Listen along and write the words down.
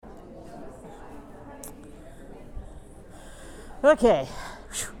Okay,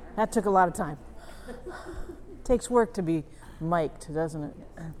 that took a lot of time. Takes work to be mic'd, doesn't it?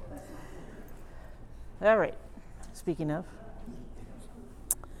 All right, speaking of.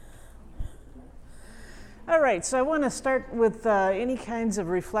 All right, so I want to start with any kinds of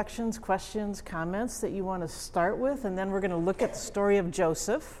reflections, questions, comments that you want to start with, and then we're going to look at the story of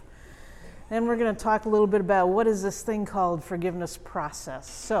Joseph. Then we're going to talk a little bit about what is this thing called forgiveness process.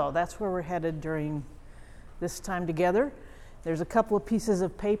 So that's where we're headed during this time together. There's a couple of pieces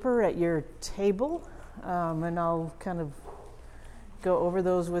of paper at your table, and I'll kind of go over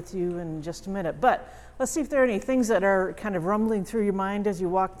those with you in just a minute. But let's see if there are any things that are kind of rumbling through your mind as you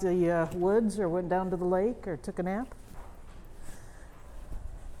walked the woods or went down to the lake or took a nap.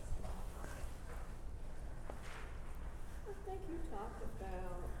 I think you talked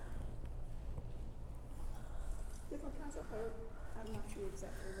about different kinds of hurt. I'm not sure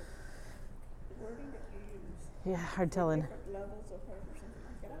exactly the wording that you used. Yeah, hard telling. Different levels of hurt or something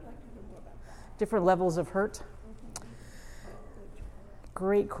like that. I'd like to hear more about that. Different levels of hurt?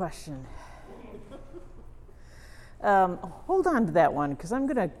 Great question. Hold on to that one, because I'm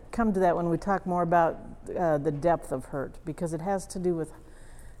going to come to that when we talk more about the depth of hurt, because it has to do with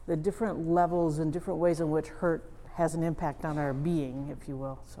the different levels and different ways in which hurt has an impact on our being, if you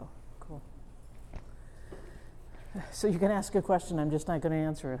will. So, cool. So you can ask a question, I'm just not going to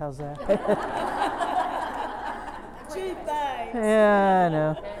answer it. How's that? Gee, thanks. Yeah, I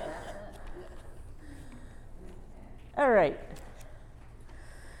know. All right.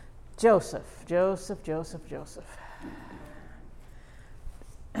 Joseph.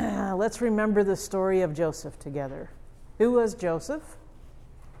 Let's remember the story of Joseph together. Who was Joseph?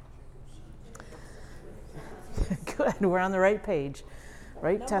 Good, we're on the right page.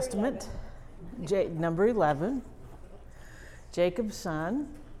 Right number Testament. Number 11. Jacob's son.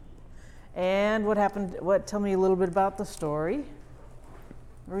 And what happened? Tell me a little bit about the story.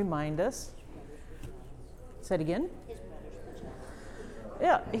 Remind us. Say it again.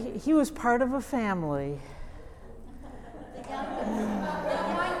 Yeah, he was part of a family.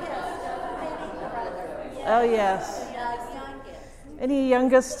 Oh, yes. Any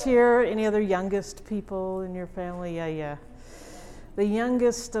youngest here? Any other youngest people in your family? Yeah. The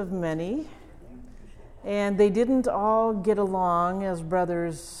youngest of many. And they didn't all get along, as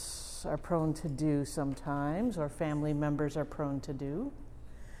brothers are prone to do sometimes, or family members are prone to do.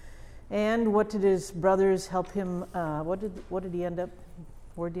 And what did his brothers help him? What did he end up?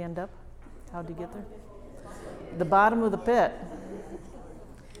 Where'd he end up? How'd he get there? The bottom of the pit. They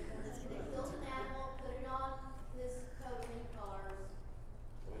killed an animal, put it on his coat and cars,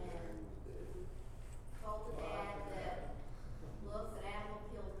 and told the dad that, look, the animal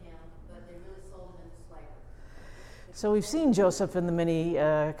killed him, but they really sold him into slavery. So we've seen Joseph in the many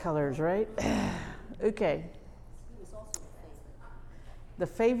colors, right? Okay. The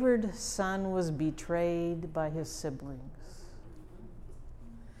favored son was betrayed by his siblings.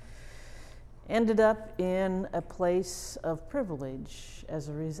 Ended up in a place of privilege as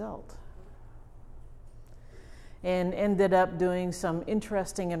a result. And ended up doing some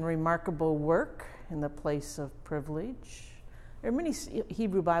interesting and remarkable work in the place of privilege. There are many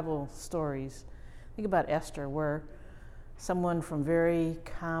Hebrew Bible stories. Think about Esther, where someone from very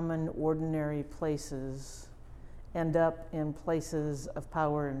common, ordinary places end up in places of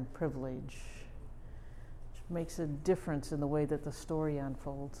power and privilege, which makes a difference in the way that the story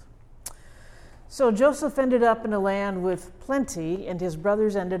unfolds. So Joseph ended up in a land with plenty, and his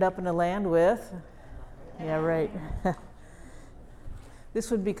brothers ended up in a land with, yeah, right.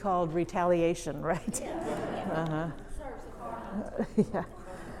 This would be called retaliation, right? Uh-huh. Yeah.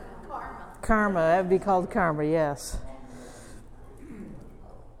 Karma, that would be called karma, yes.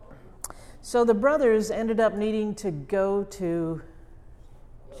 So the brothers ended up needing to go to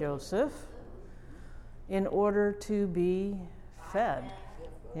Joseph in order to be fed.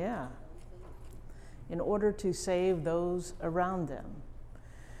 Yeah. In order to save those around them.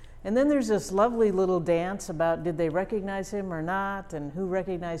 And then there's this lovely little dance about did they recognize him or not, and who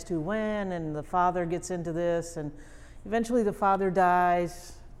recognized who when, and the father gets into this, and eventually the father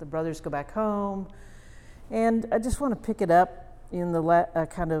dies, the brothers go back home. And I just want to pick it up in the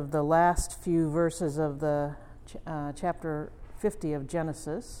kind of the last few verses of the chapter 50 of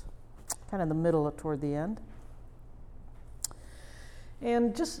Genesis, kind of the middle toward the end.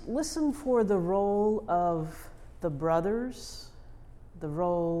 And just listen for the role of the brothers, the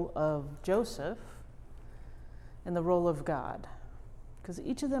role of Joseph, and the role of God. Because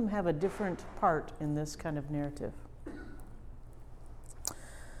each of them have a different part in this kind of narrative.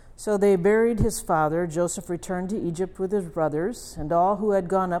 So they buried his father. Joseph returned to Egypt with his brothers and all who had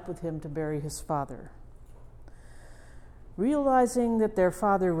gone up with him to bury his father. Realizing that their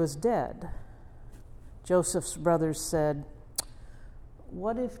father was dead, Joseph's brothers said,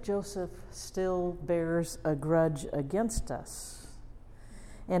 "What if Joseph still bears a grudge against us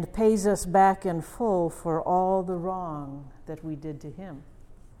and pays us back in full for all the wrong that we did to him?"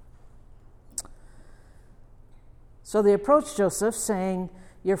 So they approached Joseph, saying,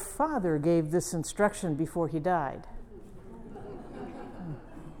 "Your father gave this instruction before he died.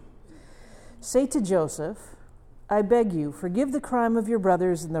 Say to Joseph, 'I beg you, forgive the crime of your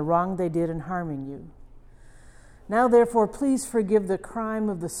brothers and the wrong they did in harming you. Now, therefore, please forgive the crime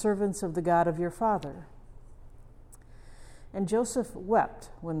of the servants of the God of your father.' And Joseph wept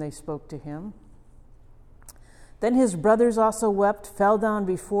when they spoke to him. Then his brothers also wept, fell down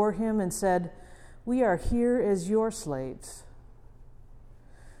before him, and said, 'We are here as your slaves.'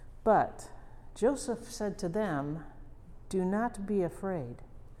 But Joseph said to them, 'Do not be afraid.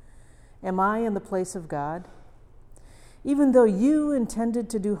 Am I in the place of God? Even though you intended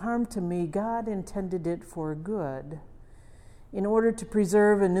to do harm to me, God intended it for good, in order to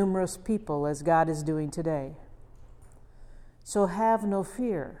preserve a numerous people, as God is doing today. So have no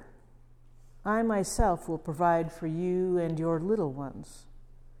fear. I myself will provide for you and your little ones.'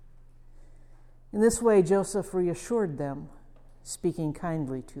 In this way, Joseph reassured them, speaking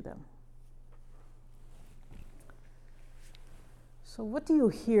kindly to them." So what do you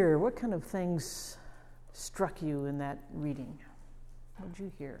hear? What kind of things struck you in that reading? What did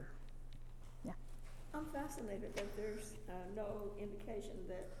you hear? Yeah. I'm fascinated that there's no indication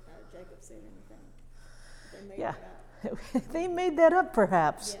that Jacob said anything. They made Yeah. it up. They made that up,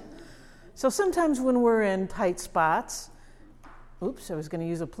 perhaps. Yeah. So sometimes when we're in tight spots, oops, I was going to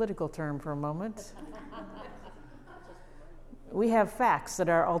use a political term for a moment. We have facts that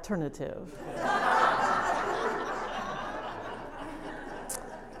are alternative.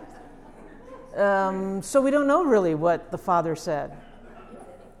 So we don't know really what the father said.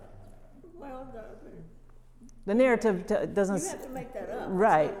 Well, The narrative you doesn't. have to make that up.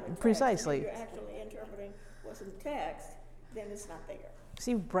 Right, It's not in the text. precisely. If you're actually interpreting what's in the text, then it's not there.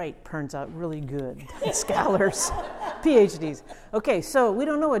 See, Bright turns out really good. Scholars, PhDs. Okay, so we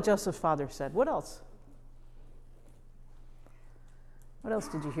don't know what Joseph's father said. What else? What else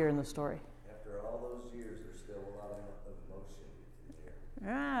did you hear in the story? After all those years, there's still a lot of emotion in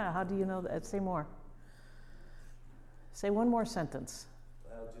there. How do you know that? Say more. Say one more sentence.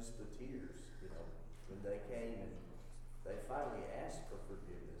 Well, just the tears, when they came and they finally asked for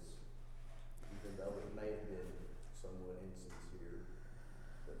forgiveness, even though it may have been somewhat insincere,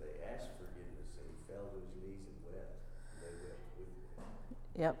 but they asked forgiveness and he fell to his knees and wept. And they wept with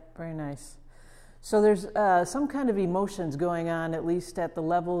him. Yep, very nice. So there's some kind of emotions going on, at least at the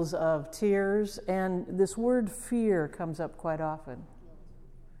levels of tears, and this word fear comes up quite often.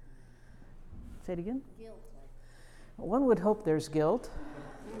 Say it again? Guilt. One would hope there's guilt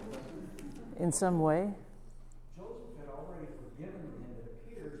in some way. Joseph had already forgiven him, it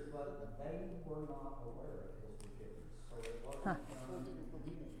appears, but they were not aware of his forgiveness. So it wasn't done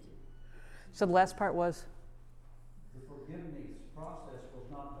immediately. So the last part was? The forgiveness process was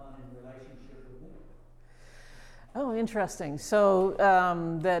not done in relationship with them. Oh, interesting. So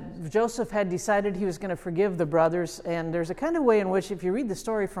that Joseph had decided he was going to forgive the brothers, and there's a kind of way in which, if you read the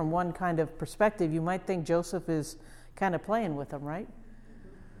story from one kind of perspective, you might think Joseph is kind of playing with them, right?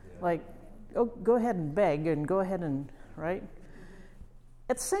 Yeah. Like, oh, go ahead and beg, and go ahead and, right?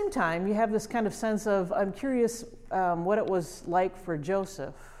 At the same time, you have this kind of sense of, I'm curious what it was like for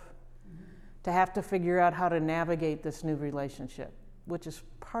Joseph to have to figure out how to navigate this new relationship, which is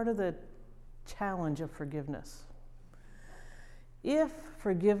part of the challenge of forgiveness. If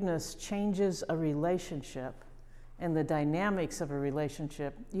forgiveness changes a relationship and the dynamics of a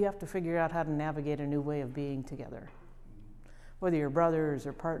relationship, you have to figure out how to navigate a new way of being together, whether you're brothers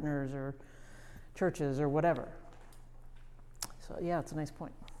or partners or churches or whatever. So, yeah, it's a nice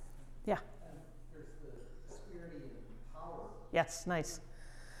point. Yeah? There's the security and power. Yes, nice.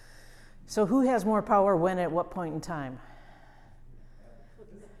 So who has more power when at what point in time?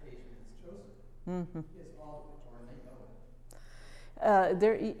 Mm-hmm.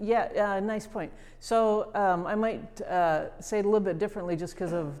 Nice point. So I might say it a little bit differently just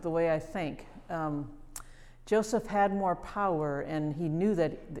because of the way I think. Joseph had more power, and he knew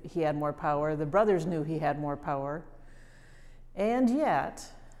that he had more power. The brothers knew he had more power. And yet,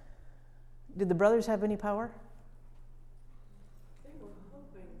 did the brothers have any power? They were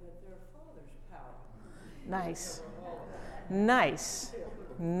hoping that their father's power. Nice. Nice.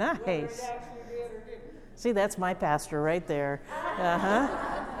 Nice. See, that's my pastor right there. Uh-huh.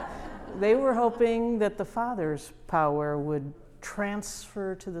 They were hoping that the father's power would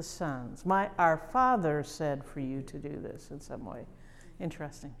transfer to the sons. Our father said for you to do this in some way.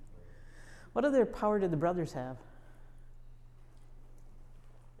 Interesting. What other power did the brothers have?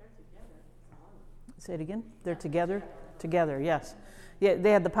 They're together. Say it again. They're together? Together, yes. Yeah,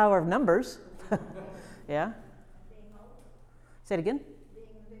 they had the power of numbers. Yeah. Say it again. Being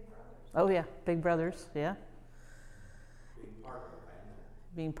the big brothers. Oh, yeah. Big brothers, yeah. Being part of a family.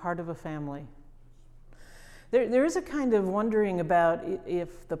 Being part of a family. There is a kind of wondering about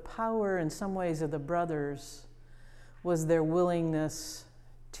if the power in some ways of the brothers was their willingness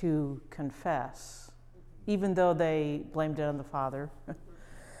to confess, even though they blamed it on the father.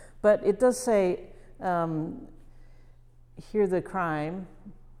 But it does say, hear the crime.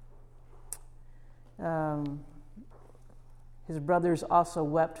 His brothers also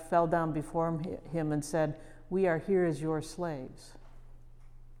wept, fell down before him and said, "We are here as your slaves."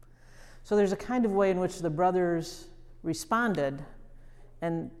 So there's a kind of way in which the brothers responded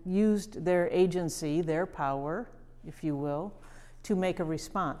and used their agency, their power, if you will, to make a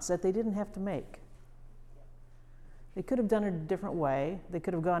response that they didn't have to make. They could have done it a different way. They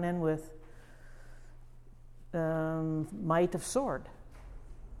could have gone in with might of sword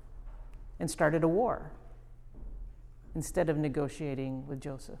and started a war instead of negotiating with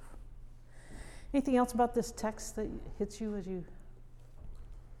Joseph. Anything else about this text that hits you as you...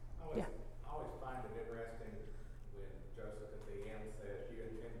 I always find it interesting when Joseph at the end says, "You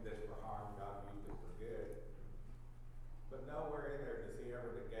intended this for harm, God used it for good." But nowhere in there does he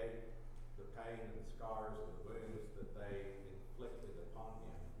ever negate the pain and the scars and the wounds that they inflicted upon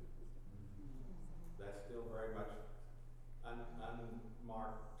him. That's still very much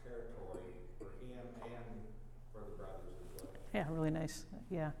unmarked territory for him and for the brothers as well. Yeah, really nice.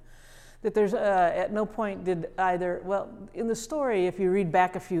 Yeah. That there's at no point did either, well, in the story, if you read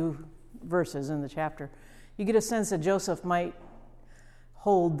back a few verses in the chapter, you get a sense that Joseph might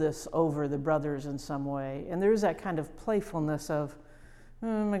hold this over the brothers in some way. And there is that kind of playfulness of,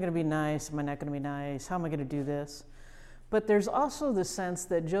 am I going to be nice? Am I not going to be nice? How am I going to do this? But there's also the sense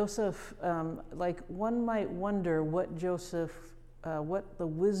that Joseph, like one might wonder what the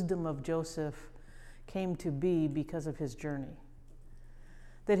wisdom of Joseph came to be because of his journey.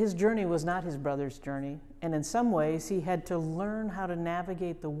 That his journey was not his brother's journey, and in some ways he had to learn how to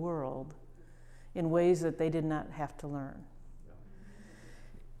navigate the world in ways that they did not have to learn.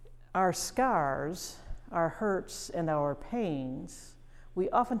 Our scars, our hurts, and our pains, we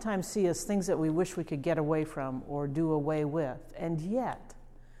oftentimes see as things that we wish we could get away from or do away with, and yet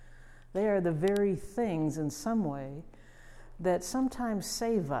they are the very things in some way that sometimes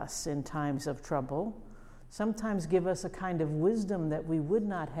save us in times of trouble, sometimes give us a kind of wisdom that we would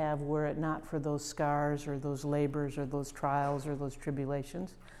not have were it not for those scars or those labors or those trials or those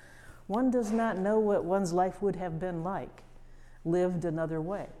tribulations. One does not know what one's life would have been like, lived another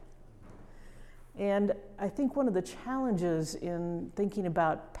way. And I think one of the challenges in thinking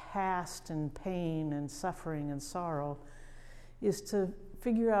about past and pain and suffering and sorrow is to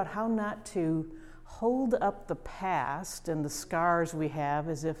figure out how not to hold up the past and the scars we have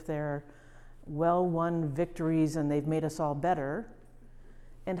as if they're well-won victories and they've made us all better,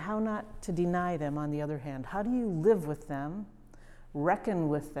 and how not to deny them on the other hand. How do you live with them, reckon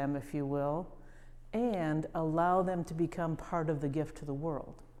with them, if you will, and allow them to become part of the gift to the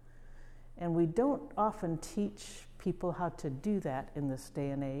world? And we don't often teach people how to do that in this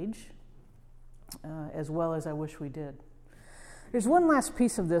day and age, as well as I wish we did. There's one last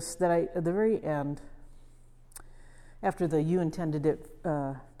piece of this that at the very end, after you intended it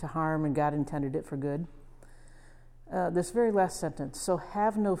to harm and God intended it for good, this very last sentence, "So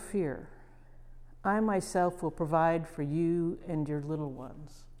have no fear. I myself will provide for you and your little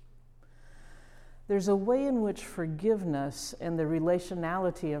ones." There's a way in which forgiveness and the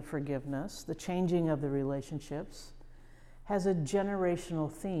relationality of forgiveness, the changing of the relationships, has a generational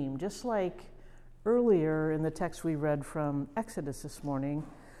theme. Just like earlier in the text we read from Exodus this morning,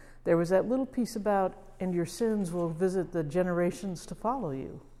 there was that little piece about, "And your sins will visit the generations to follow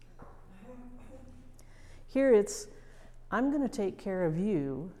you." Here it's, I'm going to take care of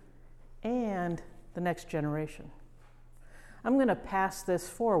you and the next generation. I'm going to pass this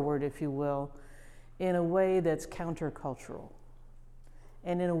forward, if you will, in a way that's countercultural,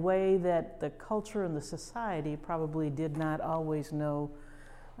 and in a way that the culture and the society probably did not always know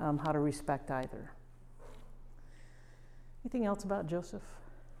how to respect either. Anything else about Joseph?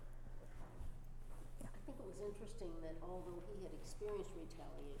 I think it was interesting that although he had experienced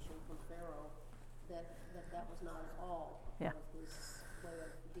retaliation from Pharaoh, that was not at all part of his way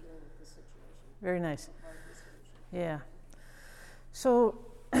of dealing with the situation. Very nice. Part of the solution. Yeah. So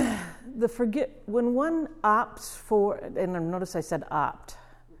when one opts for, and notice I said opt,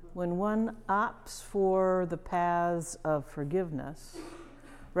 when one opts for the paths of forgiveness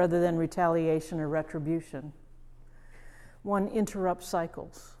rather than retaliation or retribution, one interrupts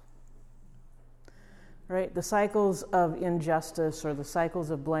cycles. Right? The cycles of injustice or the cycles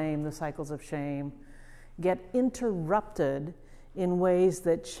of blame, the cycles of shame, get interrupted in ways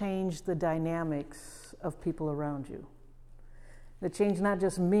that change the dynamics of people around you. That change not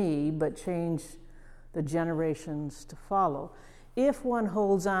just me, but change the generations to follow. If one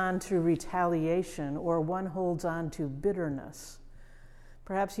holds on to retaliation or one holds on to bitterness,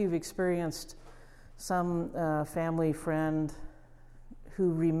 perhaps you've experienced some family friend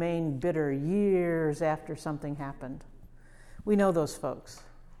who remained bitter years after something happened. We know those folks.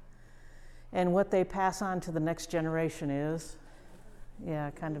 And what they pass on to the next generation is,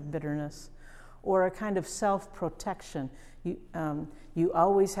 kind of bitterness, or a kind of self-protection. You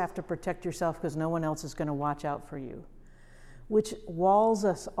always have to protect yourself because no one else is going to watch out for you, which walls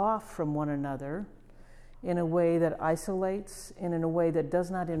us off from one another in a way that isolates and in a way that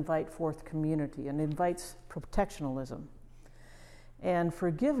does not invite forth community and invites protectionalism. And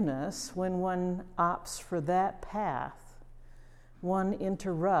forgiveness, when one opts for that path, one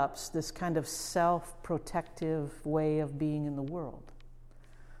interrupts this kind of self-protective way of being in the world.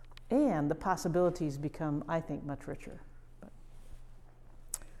 And the possibilities become, I think, much richer. But,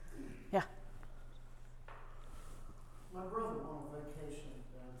 yeah. My brother went on vacation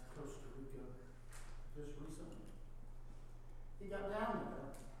down to Costa Rica just recently. He got down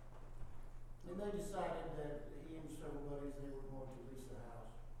there, and they decided that he and several buddies, they were going to lease a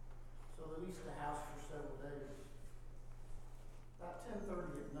house. So they leased the house for several days. About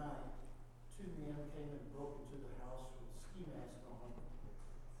 10:30 at night, two men came and broke into the house with ski masks on,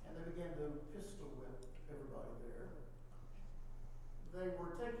 and they began to pistol whip everybody there. They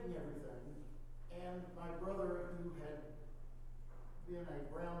were taking everything, and my brother, who had been a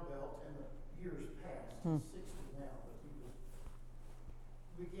brown belt in the years past, he's 60 now, but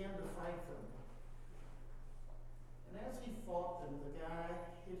began to fight them. And as he fought them, the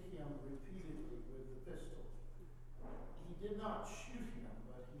guy hit him repeatedly with the pistol. He did not shoot him,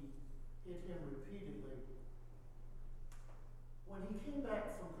 but he hit him repeatedly. When he came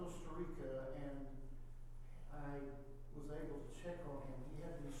back from Costa Rica and I was able to check on him, he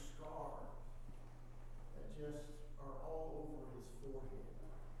had these scars that just are all over his forehead.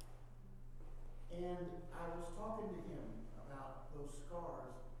 And I was talking to him about those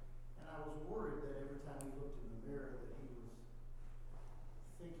scars, and I was worried that every time he looked in the mirror that he was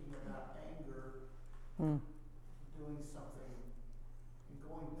thinking about anger, doing something, and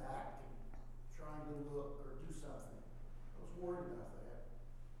going back and trying to look or do something. I was worried about that.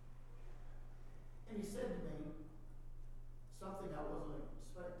 And he said to me something I wasn't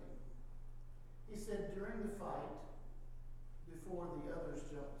expecting. He said during the fight, before the other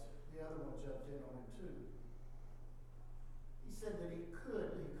one jumped in on him too, he said that he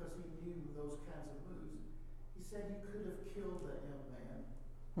could, because he knew those kinds of moves, he said he could have killed that young man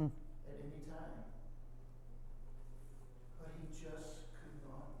at any time. But he just could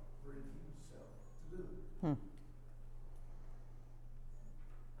not bring himself to do it.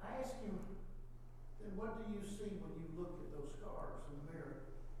 I asked him, then what do you see when you look at those scars in the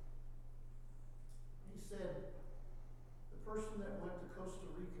mirror? He said, the person that went to Costa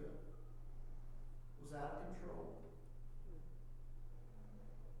Rica was out of control,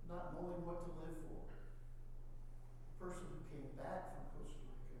 not knowing what to live for. The person who came back from Costa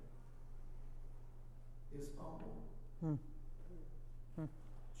Rica is humble,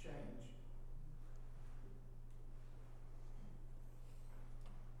 changed.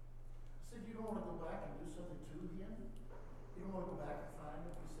 I said, you don't want to go back and do something to him? You don't want to go back and find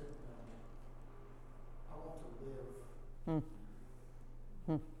him? He said, no. I want to live.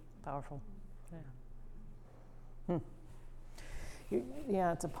 Powerful.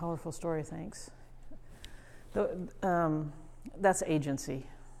 Yeah, it's a powerful story, thanks. That's agency.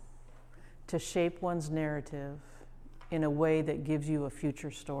 To shape one's narrative in a way that gives you a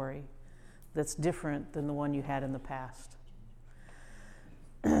future story that's different than the one you had in the past.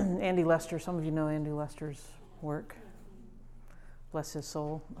 Andy Lester, some of you know Andy Lester's work. Bless his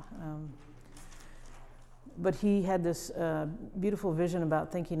soul. But he had this beautiful vision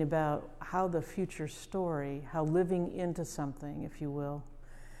about thinking about how the future story, how living into something, if you will,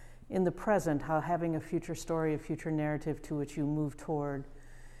 in the present, how having a future story, a future narrative to which you move toward,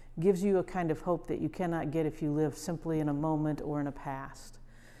 gives you a kind of hope that you cannot get if you live simply in a moment or in a past.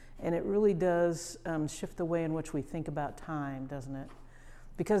 And it really does shift the way in which we think about time, doesn't it?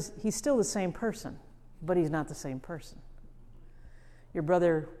 Because he's still the same person, but he's not the same person. Your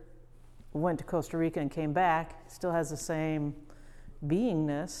brother went to Costa Rica and came back, still has the same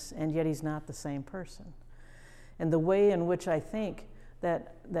beingness, and yet he's not the same person. And the way in which I think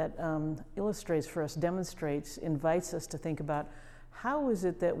that illustrates for us, demonstrates, invites us to think about how is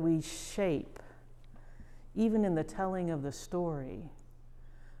it that we shape, even in the telling of the story,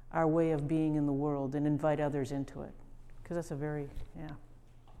 our way of being in the world and invite others into it. Because that's a very,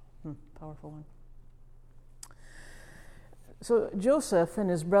 powerful one. So Joseph and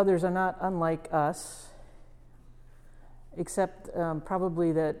his brothers are not unlike us, except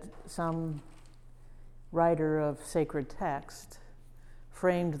probably that some writer of sacred text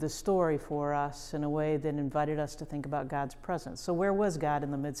framed the story for us in a way that invited us to think about God's presence. So where was God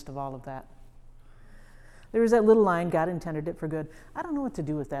in the midst of all of that? There was that little line, God intended it for good. I don't know what to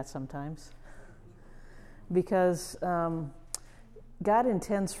do with that sometimes. Because God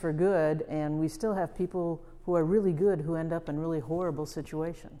intends for good, and we still have people who are really good who end up in really horrible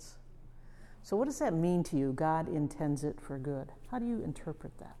situations. So what does that mean to you? God intends it for good. How do you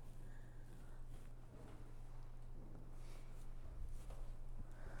interpret that?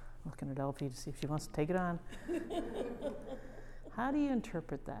 I'm looking at Elfie to see if she wants to take it on. How do you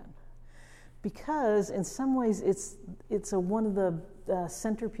interpret that? Because in some ways it's one of the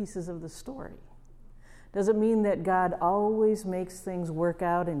centerpieces of the story. Does it mean that God always makes things work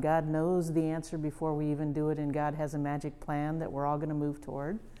out and God knows the answer before we even do it and God has a magic plan that we're all going to move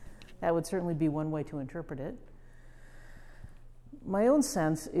toward? That would certainly be one way to interpret it. My own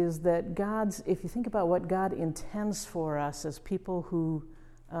sense is that if you think about what God intends for us as people who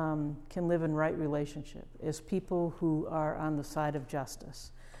can live in right relationship, as people who are on the side of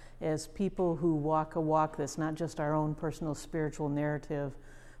justice, as people who walk a walk that's not just our own personal spiritual narrative,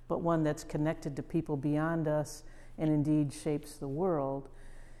 but one that's connected to people beyond us and indeed shapes the world.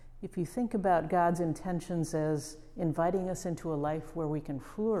 If you think about God's intentions as inviting us into a life where we can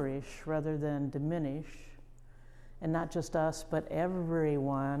flourish rather than diminish, and not just us, but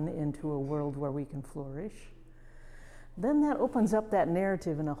everyone into a world where we can flourish, then that opens up that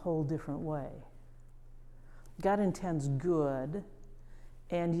narrative in a whole different way. God intends good,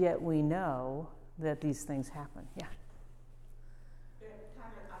 and yet we know that these things happen. Yeah.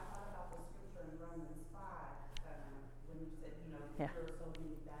 I thought about the scripture in Romans 5, when you said, there are so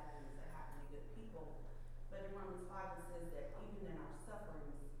many bad things that happen to good people. But in Romans 5 it says that even in our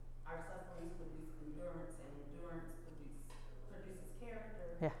sufferings produce endurance, and endurance produces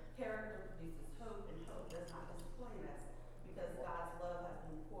character. Yeah. Character produces hope, and hope does not disappoint us because God's love has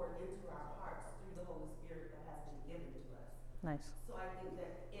been poured into our hearts through the Holy Spirit that has been given to us. Nice. So I think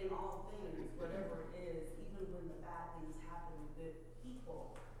that in all things, whatever it is, even when the bad things happen to good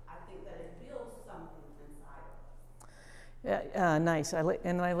people, I think that it builds something inside of us. Nice. I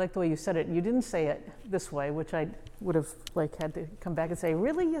like the way you said it. You didn't say it this way, which I would have had to come back and say,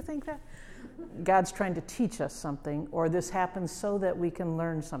 really, you think that? God's trying to teach us something, or this happens so that we can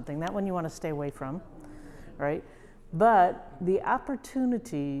learn something. That one you want to stay away from, right? But the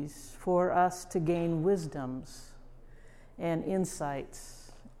opportunities for us to gain wisdoms and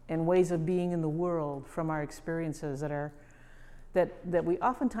insights and ways of being in the world from our experiences that we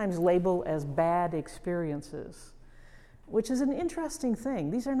oftentimes label as bad experiences, which is an interesting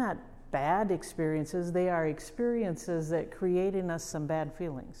thing. These are not bad experiences. They are experiences that create in us some bad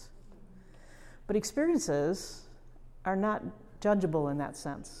feelings. But experiences are not judgeable in that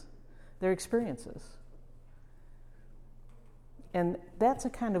sense. They're experiences. And that's a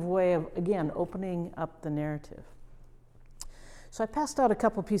kind of way of, again, opening up the narrative. So I passed out a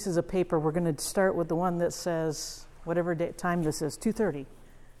couple pieces of paper. We're going to start with the one that says, whatever time this is, 2:30.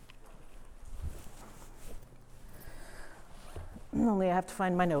 Only I have to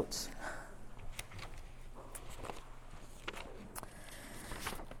find my notes.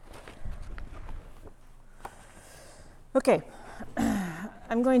 Okay,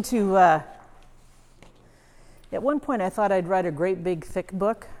 I'm going to, at one point I thought I'd write a great big thick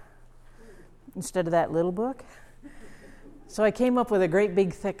book instead of that little book. So I came up with a great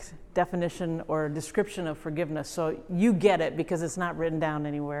big thick definition or description of forgiveness, so you get it because it's not written down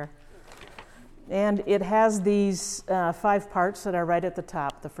anywhere. And it has these 5 parts that are right at the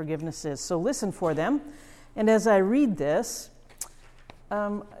top, the forgiveness is. So listen for them. And as I read this,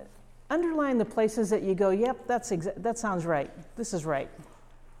 underline the places that you go, yep, that sounds right. This is right.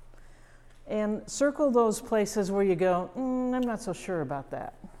 And circle those places where you go, I'm not so sure about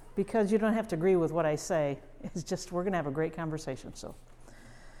that. Because you don't have to agree with what I say. It's just we're going to have a great conversation. So,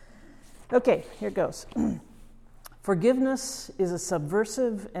 okay, here it goes. Forgiveness is a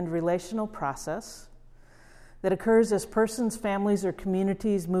subversive and relational process that occurs as persons, families, or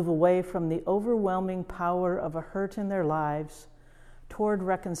communities move away from the overwhelming power of a hurt in their lives toward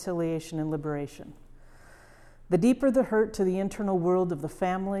reconciliation and liberation. The deeper the hurt to the internal world of the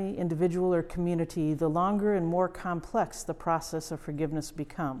family, individual, or community, the longer and more complex the process of forgiveness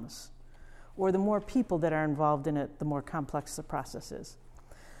becomes. Or the more people that are involved in it, the more complex the process is.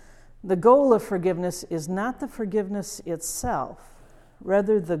 The goal of forgiveness is not the forgiveness itself.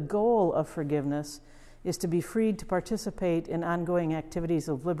 Rather, the goal of forgiveness is to be freed to participate in ongoing activities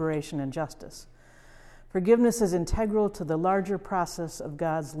of liberation and justice. Forgiveness is integral to the larger process of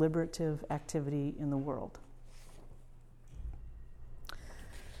God's liberative activity in the world.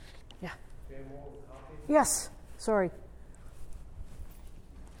 Yeah. Yes. Sorry.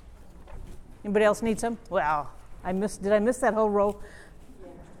 Anybody else need some? Well, did I miss that whole row?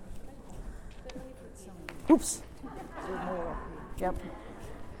 Oops. Yep.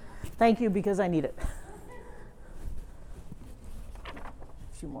 Thank you, because I need it.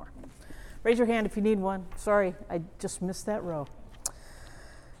 A few more. Raise your hand if you need one. Sorry, I just missed that row.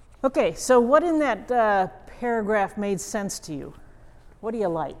 Okay, so what in that paragraph made sense to you? What do you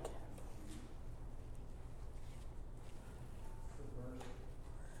like?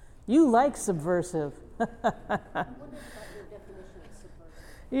 You like subversive.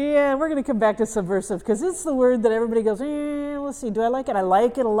 Yeah, we're going to come back to subversive because it's the word that everybody goes, let's see, do I like it? I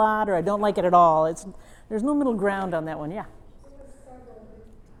like it a lot, or I don't like it at all. There's no middle ground on that one, yeah.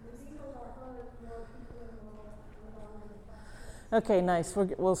 Okay, nice.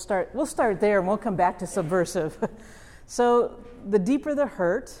 We'll start there, and we'll come back to subversive. So the deeper the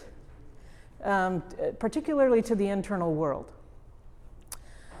hurt, particularly to the internal world.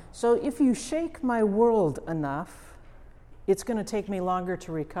 So if you shake my world enough, it's going to take me longer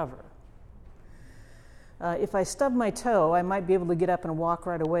to recover. If I stub my toe, I might be able to get up and walk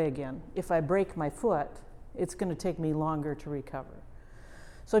right away again. If I break my foot, it's going to take me longer to recover.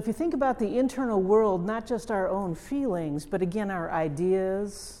 So if you think about the internal world, not just our own feelings, but again, our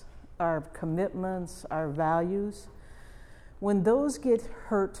ideas, our commitments, our values, when those get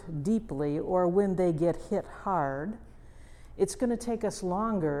hurt deeply or when they get hit hard, it's going to take us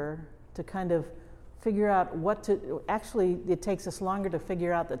longer to kind of figure out actually, it takes us longer to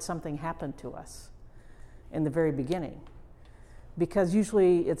figure out that something happened to us in the very beginning. Because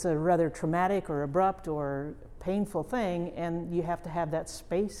usually it's a rather traumatic or abrupt or painful thing, and you have to have that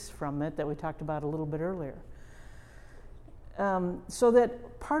space from it that we talked about a little bit earlier. So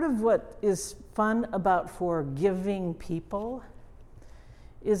that part of what is fun about forgiving people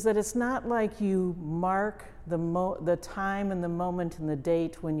is that it's not like you mark the time and the moment and the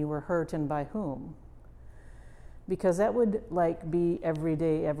date when you were hurt and by whom. Because that would be every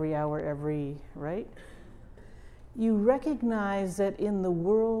day, every hour, right? You recognize that in the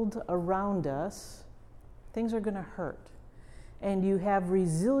world around us, things are going to hurt. And you have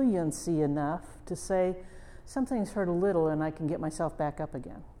resiliency enough to say, something's hurt a little and I can get myself back up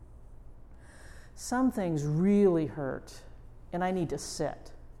again. Some things really hurt and I need to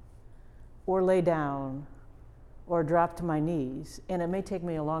sit or lay down or drop to my knees, and it may take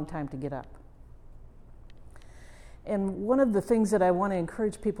me a long time to get up. And one of the things that I want to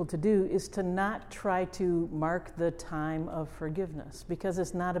encourage people to do is to not try to mark the time of forgiveness, because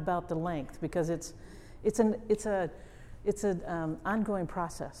it's not about the length, because it's an ongoing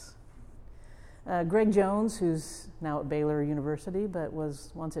process. Greg Jones, who's now at Baylor University but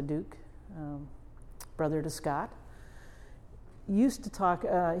was once at Duke, brother to Scott, used to talk,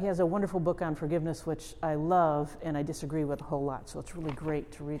 he has a wonderful book on forgiveness, which I love, and I disagree with a whole lot, so it's really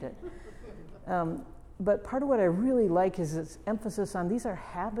great to read it. But part of what I really like is its emphasis on these are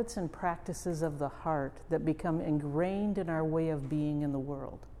habits and practices of the heart that become ingrained in our way of being in the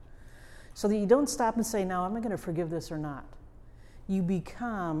world. So that you don't stop and say, now, am I going to forgive this or not? You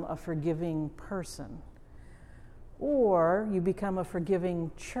become a forgiving person. Or you become a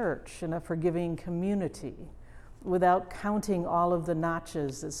forgiving church and a forgiving community without counting all of the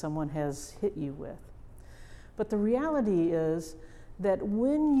notches that someone has hit you with. But the reality is that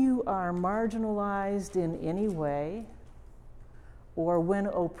when you are marginalized in any way, or when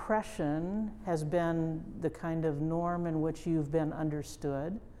oppression has been the kind of norm in which you've been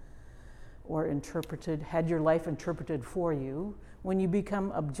understood or interpreted, had your life interpreted for you, when you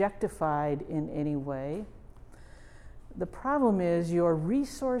become objectified in any way, the problem is your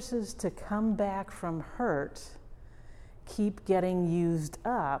resources to come back from hurt keep getting used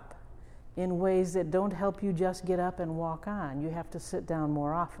up in ways that don't help you just get up and walk on. You have to sit down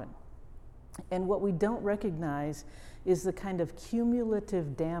more often. And what we don't recognize is the kind of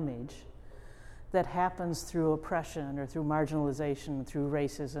cumulative damage that happens through oppression or through marginalization, through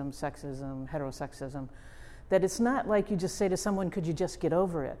racism, sexism, heterosexism, that it's not like you just say to someone, could you just get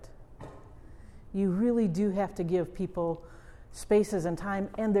over it? You really do have to give people spaces and time,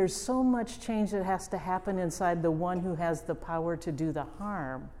 and there's so much change that has to happen inside the one who has the power to do the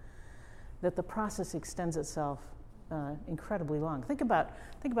harm, that the process extends itself incredibly long. Think about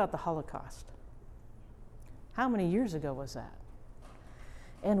the Holocaust. How many years ago was that?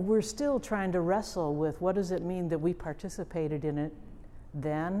 And we're still trying to wrestle with what does it mean that we participated in it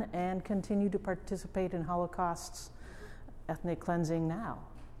then and continue to participate in Holocaust's ethnic cleansing now.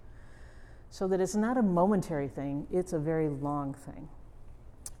 So that it's not a momentary thing, it's a very long thing.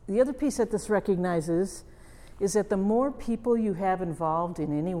 The other piece that this recognizes is that the more people you have involved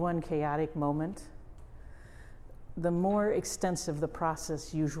in any one chaotic moment, the more extensive the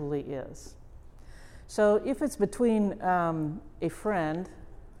process usually is. So if it's between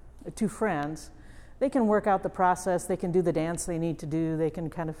two friends, they can work out the process, they can do the dance they need to do, they can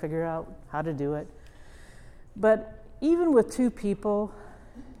kind of figure out how to do it. But even with two people,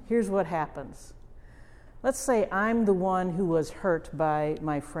 here's what happens. Let's say I'm the one who was hurt by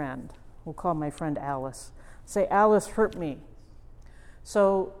my friend. We'll call my friend Alice. Say Alice hurt me.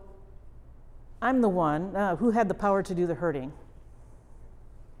 So I'm the one who had the power to do the hurting.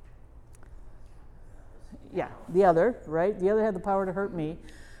 Yeah, the other, right? The other had the power to hurt me.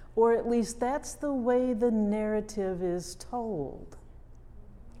 Or at least that's the way the narrative is told.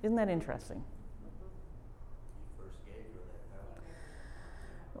 Isn't that interesting?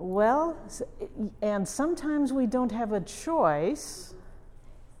 Well, and sometimes we don't have a choice,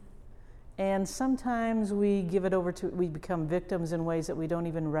 and sometimes we give it over to, we become victims in ways that we don't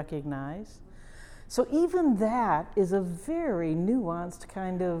even recognize. So even that is a very nuanced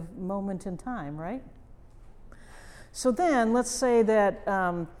kind of moment in time, right? So then let's say that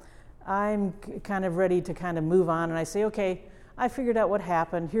I'm kind of ready to kind of move on, and I say, okay, I figured out what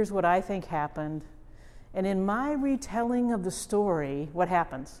happened. Here's what I think happened. And in my retelling of the story, what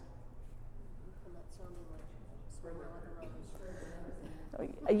happens?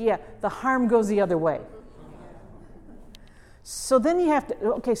 Yeah, the harm goes the other way. So then you have to,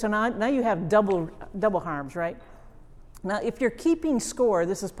 okay, so now you have double harms, right? Now, if you're keeping score,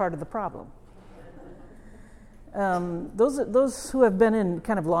 this is part of the problem. Those who have been in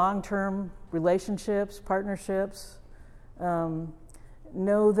kind of long-term relationships, partnerships,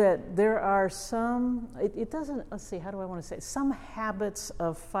 know that there are some, let's see, how do I want to say it? Some habits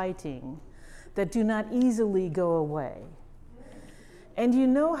of fighting that do not easily go away. And you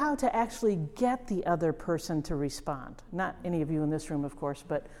know how to actually get the other person to respond. Not any of you in this room, of course,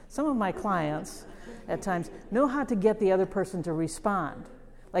 but some of my clients at times know how to get the other person to respond.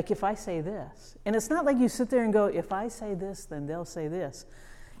 Like if I say this. And it's not like you sit there and go, if I say this, then they'll say this.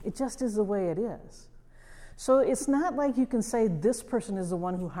 It just is the way it is. So it's not like you can say this person is the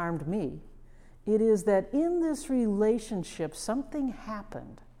one who harmed me. It is that in this relationship, something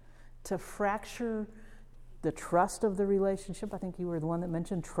happened to fracture the trust of the relationship. I think you were the one that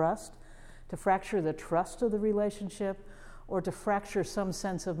mentioned trust. To fracture the trust of the relationship, or to fracture some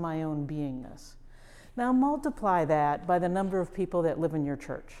sense of my own beingness. Now multiply that by the number of people that live in your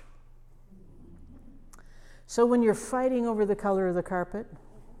church. So when you're fighting over the color of the carpet,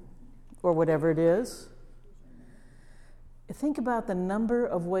 or whatever it is, think about the number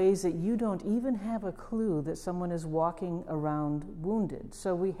of ways that you don't even have a clue that someone is walking around wounded.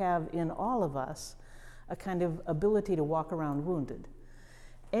 So we have in all of us a kind of ability to walk around wounded.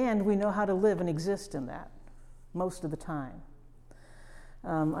 And we know how to live and exist in that most of the time.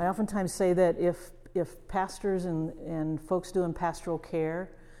 I oftentimes say that if pastors and folks doing pastoral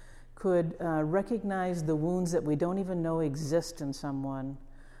care could recognize the wounds that we don't even know exist in someone,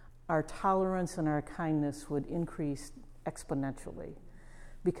 our tolerance and our kindness would increase exponentially,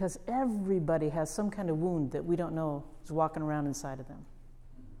 because everybody has some kind of wound that we don't know is walking around inside of them.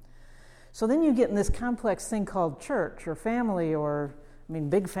 So then you get in this complex thing called church or family, or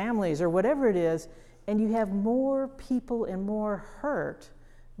big families or whatever it is, and you have more people and more hurt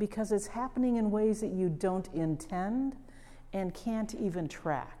because it's happening in ways that you don't intend and can't even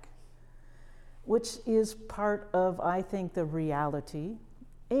track, which is part of, I think, the reality.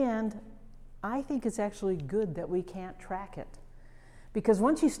 And I think it's actually good that we can't track it. Because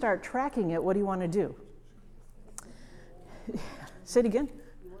once you start tracking it, what do you want to do? Say it again.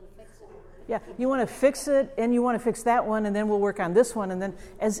 Yeah, you want to fix it, and you want to fix that one, and then we'll work on this one, and then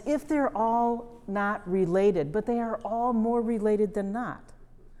as if they're all not related, but they are all more related than not.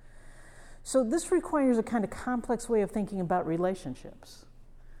 So this requires a kind of complex way of thinking about relationships.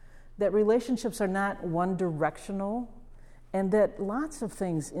 That relationships are not one-directional, and that lots of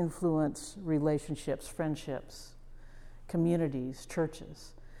things influence relationships, friendships, communities,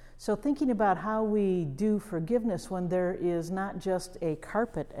 churches. So thinking about how we do forgiveness when there is not just a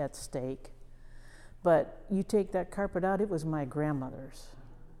carpet at stake, But you take that carpet out, it was my grandmother's.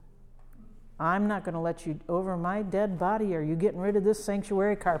 I'm not going to let you over my dead body. Are you getting rid of this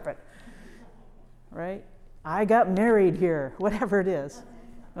sanctuary carpet? Right? I got married here, whatever it is.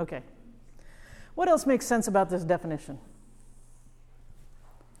 Okay. What else makes sense about this definition?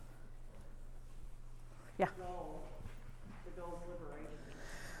 Yeah. The goal of liberation.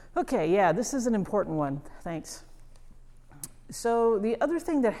 Okay, yeah, this is an important one. Thanks. So the other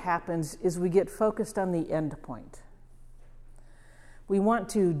thing that happens is we get focused on the end point. We want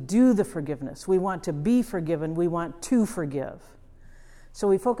to do the forgiveness. We want to be forgiven. We want to forgive. So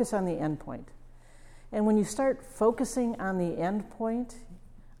we focus on the end point. And when you start focusing on the end point,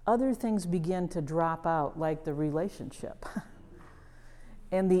 other things begin to drop out, like the relationship.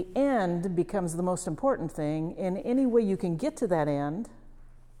 And the end becomes the most important thing, and any way you can get to that end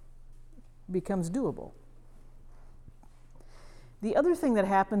becomes doable. The other thing that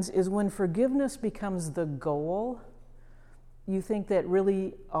happens is when forgiveness becomes the goal, you think that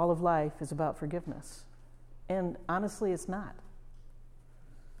really all of life is about forgiveness. And honestly, it's not.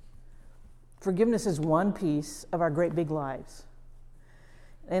 Forgiveness is one piece of our great big lives.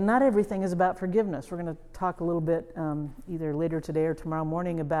 And not everything is about forgiveness. We're going to talk a little bit either later today or tomorrow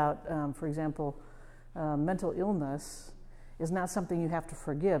morning about, for example, mental illness is not something you have to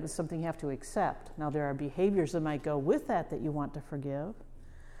forgive. It's something you have to accept. Now, there are behaviors that might go with that you want to forgive.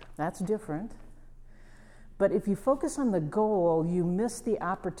 That's different. But if you focus on the goal, you miss the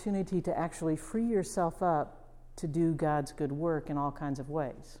opportunity to actually free yourself up to do God's good work in all kinds of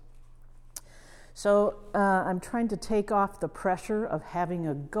ways. So I'm trying to take off the pressure of having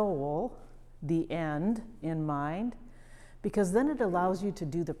a goal, the end, in mind, because then it allows you to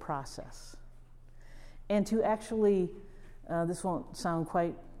do the process. And to actually, this won't sound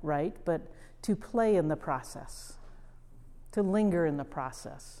quite right, but to play in the process, to linger in the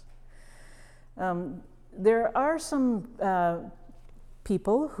process. There are some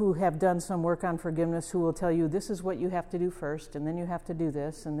people who have done some work on forgiveness who will tell you this is what you have to do first, and then you have to do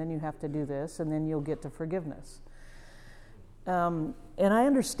this, and then you have to do this, and then you'll get to forgiveness. And I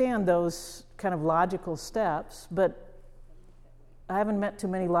understand those kind of logical steps, but I haven't met too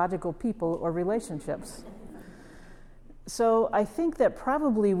many logical people or relationships. So I think that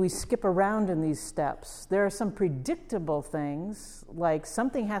probably we skip around in these steps. There are some predictable things, like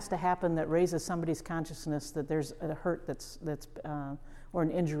something has to happen that raises somebody's consciousness that there's a hurt that's or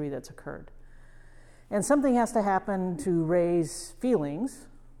an injury that's occurred. And something has to happen to raise feelings,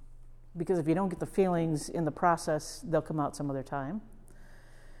 because if you don't get the feelings in the process, they'll come out some other time.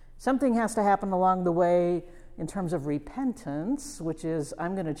 Something has to happen along the way in terms of repentance, which is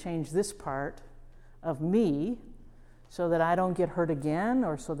I'm going to change this part of me so that I don't get hurt again,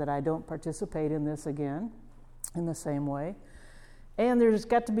 or so that I don't participate in this again in the same way. And there's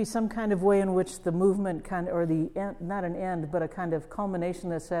got to be some kind of way in which the movement or the end, not an end, but a kind of culmination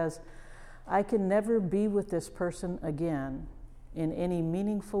that says, I can never be with this person again in any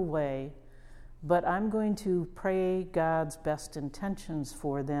meaningful way, but I'm going to pray God's best intentions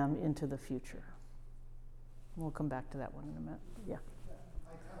for them into the future. We'll come back to that one in a minute. Yeah.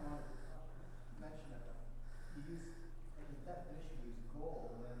 I kind of want to mention it. You use, in the definition, you use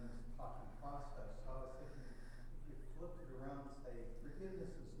goal when talking process. So I was thinking, if you flip it around and say,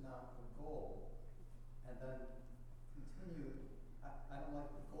 forgiveness is not the goal, and then continue, I don't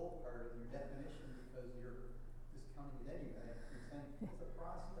like the goal part of your definition because you're discounting it anyway. You're saying it's a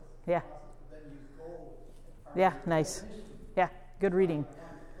process, Yeah. but then use goal. Yeah, nice. Yeah, good reading.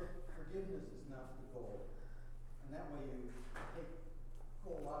 Forgiveness is not the goal. And that way you take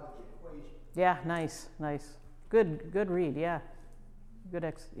goal out of the equation. Yeah, nice. Good read, yeah. Yeah. I'm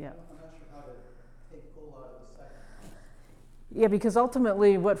not sure how to take goal out of the second. Yeah, because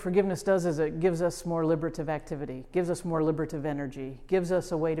ultimately what forgiveness does is it gives us more liberative activity, gives us more liberative energy, gives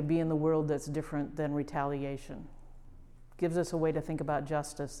us a way to be in the world that's different than retaliation, gives us a way to think about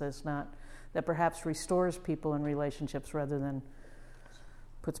justice that perhaps restores people in relationships rather than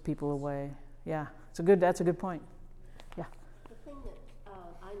puts people away. Yeah, that's a good point. Yeah. The thing that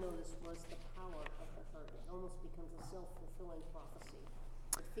I noticed was the power of the hurt. It almost becomes a self-fulfilling prophecy.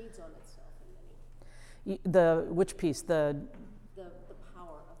 It feeds on itself in many. Which piece? The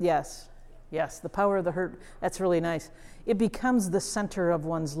power of Yes. Yes, the power of the hurt. That's really nice. It becomes the center of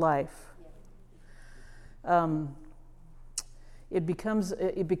one's life. It becomes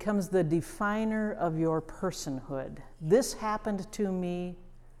the definer of your personhood. This happened to me,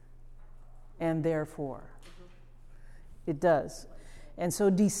 and therefore. It does. And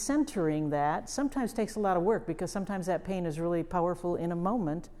so decentering that sometimes takes a lot of work, because sometimes that pain is really powerful in a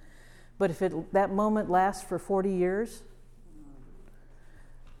moment. But if that moment lasts for 40 years,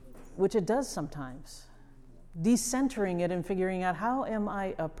 which it does sometimes. Decentering it and figuring out, how am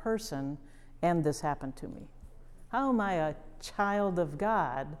I a person and this happened to me? How am I a child of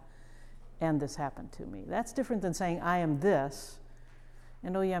God and this happened to me? That's different than saying, I am this,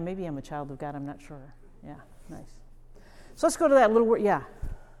 and oh yeah, maybe I'm a child of God, I'm not sure. Yeah, nice. So let's go to that little word, yeah.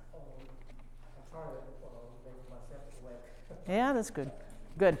 I'm trying to make myself awake. Yeah, that's good.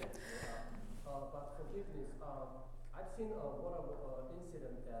 Good. But forgiveness, I've seen one of the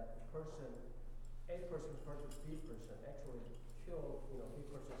incident that a person versus B person actually killed, B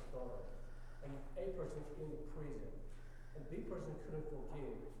person's daughter, and A person in prison, and B person couldn't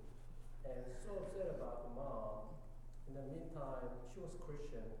forgive, and so upset about the mom. In the meantime, she was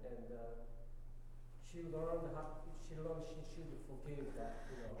Christian, and she learned she should forgive that,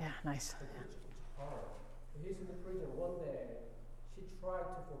 Yeah, nice. Which hard. He's in the prison one day. She tried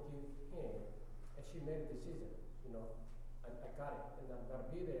to forgive him, and she made a decision. I got it, and I'm gonna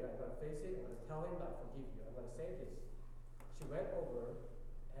be there. I'm gonna face it. I'm gonna tell him I forgive you. I'm gonna say this. She went over,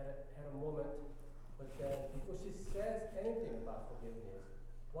 had a moment, but then before she says anything about forgiveness,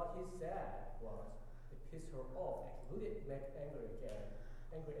 what he said was it pissed her off. It really made angry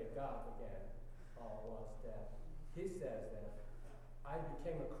at God again. Was that he says that I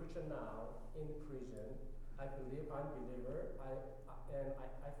became a Christian now in prison. I believe I'm a believer. I confess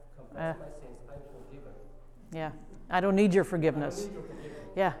my sins. I'm forgiven. Yeah, I don't need your forgiveness.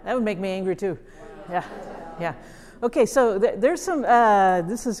 Yeah, that would make me angry too. Yeah. Okay, so there's some.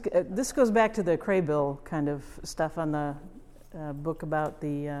 This goes back to the Craybill kind of stuff on the book about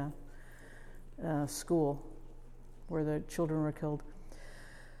the school where the children were killed.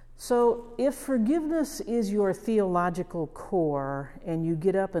 So if forgiveness is your theological core and you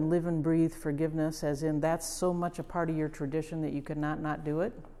get up and live and breathe forgiveness, as in that's so much a part of your tradition that you cannot not do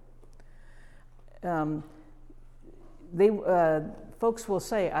it, folks will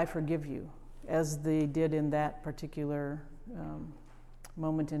say, I forgive you, as they did in that particular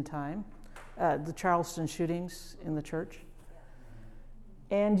moment in time, the Charleston shootings in the church.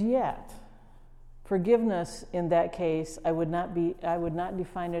 And yet, forgiveness in that case, I would not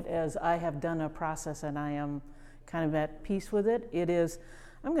define it as I have done a process and I am kind of at peace with it. It is,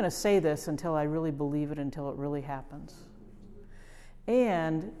 I'm going to say this until I really believe it, until it really happens.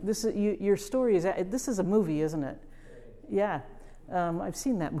 And this is your story is this is a movie, isn't it? Yeah, I've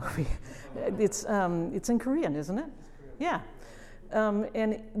seen that movie. It's in Korean, isn't it? Yeah.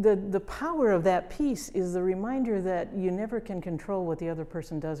 And the power of that piece is the reminder that you never can control what the other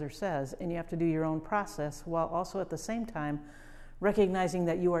person does or says, and you have to do your own process while also at the same time recognizing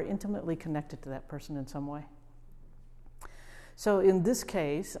that you are intimately connected to that person in some way. So in this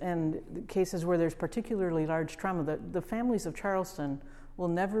case, and the cases where there's particularly large trauma, the families of Charleston will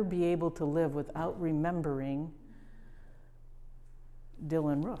never be able to live without remembering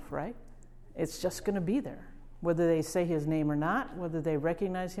Dylan Roof, right? It's just going to be there. Whether they say his name or not, whether they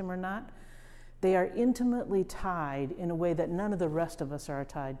recognize him or not, they are intimately tied in a way that none of the rest of us are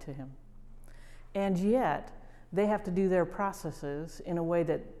tied to him. And yet, they have to do their processes in a way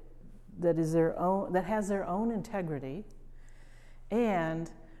that is their own, that has their own integrity, and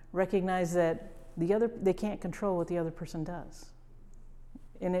recognize that they can't control what the other person does.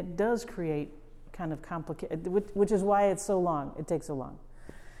 And it does create kind of complicated, which is why it's so long. It takes so long.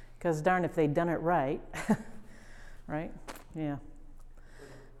 Because darn if they'd done it right. Right? Yeah.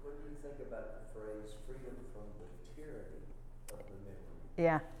 What do you think about the phrase freedom from the tyranny of the memory?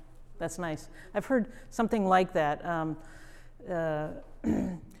 Yeah, that's nice. I've heard something like that.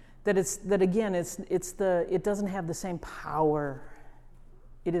 It doesn't have the same power.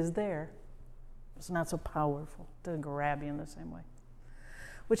 It is there. It's not so powerful. It doesn't grab you in the same way.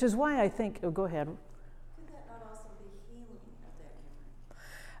 Which is why I think. Oh, go ahead. Could that not also be healing of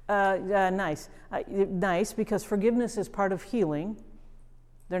that memory? Nice, because forgiveness is part of healing.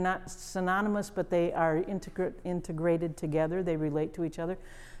 They're not synonymous, but they are integrated together. They relate to each other.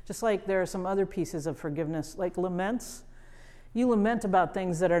 Just like there are some other pieces of forgiveness, like laments. You lament about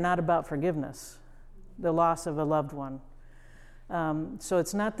things that are not about forgiveness, the loss of a loved one. So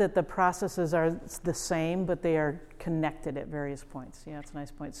it's not that the processes are the same, but they are connected at various points. Yeah, it's a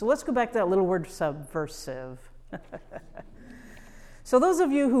nice point. So let's go back to that little word, subversive. So those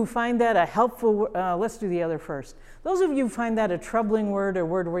of you who find that a helpful, let's do the other first. Those of you who find that a troubling word, or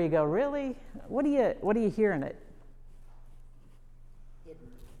word where you go, really? What do you hear in it?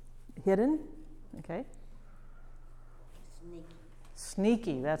 Hidden? Okay.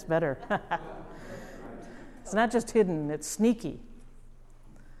 Sneaky, that's better. It's not just hidden, it's sneaky.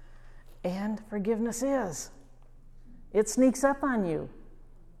 And forgiveness is. It sneaks up on you.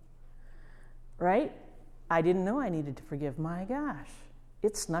 Right? I didn't know I needed to forgive. My gosh.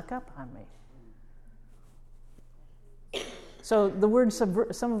 it snuck up on me. So the word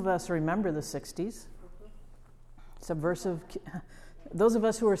some of us remember the 60s. Subversive. Those of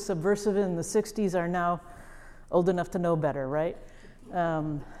us who were subversive in the 60s are now old enough to know better, right?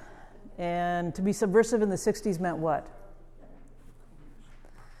 And to be subversive in the 60s meant what?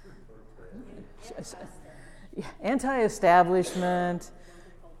 Anti-establishment.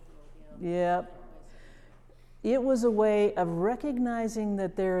 Yep. It was a way of recognizing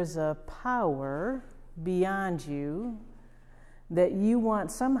that there is a power beyond you that you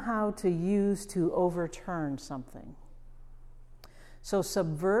want somehow to use to overturn something. So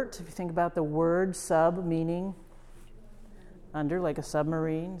subvert, if you think about the word sub, meaning under, like a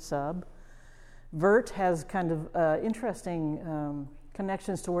submarine, sub. Vert has kind of interesting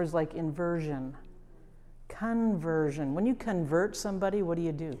connections to words like inversion, conversion. When you convert somebody, what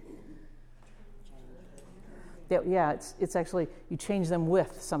do? Yeah, it's actually, you change them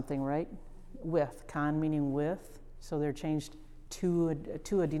with something, right? With, con meaning with. So they're changed to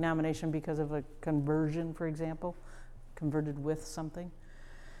a denomination because of a conversion, for example, converted with something.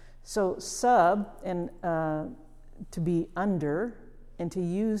 So sub, and to be under, and to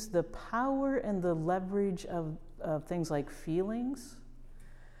use the power and the leverage of things like feelings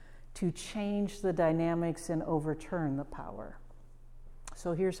to change the dynamics and overturn the power.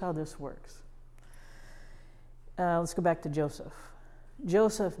 So here's how this works. Let's go back to Joseph.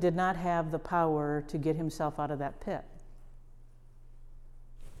 Joseph did not have the power to get himself out of that pit.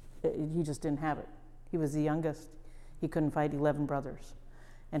 He just didn't have it. He was the youngest. He couldn't fight 11 brothers.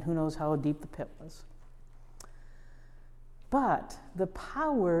 And who knows how deep the pit was. But the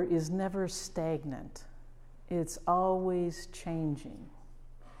power is never stagnant. It's always changing.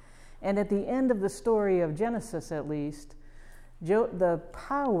 And at the end of the story of Genesis, at least, the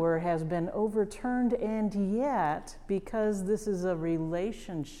power has been overturned, and yet, because this is a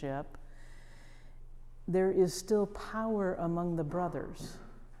relationship, there is still power among the brothers.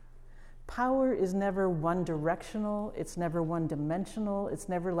 Power is never one-directional. It's never one-dimensional. It's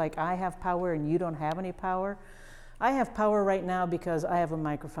never like I have power and you don't have any power. I have power right now because I have a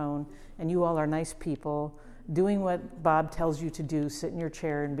microphone and you all are nice people doing what Bob tells you to do, sit in your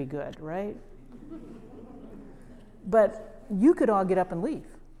chair and be good, right? But you could all get up and leave.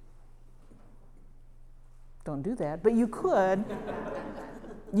 Don't do that, but you could.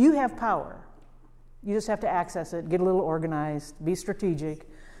 You have power. You just have to access it, get a little organized, be strategic,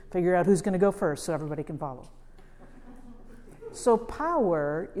 figure out who's going to go first so everybody can follow. So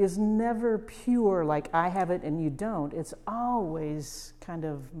power is never pure, like I have it and you don't. It's always kind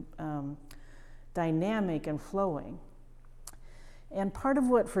of dynamic and flowing. And part of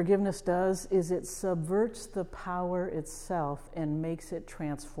what forgiveness does is it subverts the power itself and makes it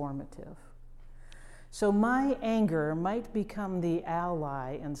transformative. So my anger might become the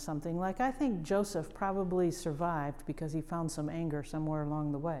ally in something, like I think Joseph probably survived because he found some anger somewhere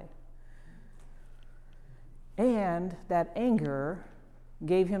along the way. And that anger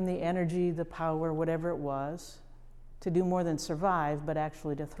gave him the energy, the power, whatever it was, to do more than survive, but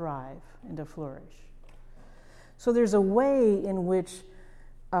actually to thrive and to flourish. So there's a way in which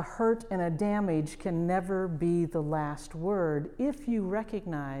a hurt and a damage can never be the last word if you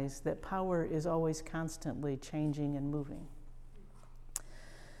recognize that power is always constantly changing and moving.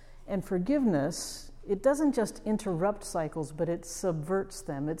 And forgiveness, it doesn't just interrupt cycles, but it subverts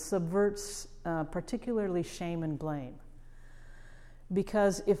them. It subverts particularly shame and blame.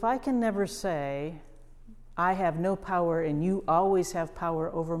 Because if I can never say, I have no power and you always have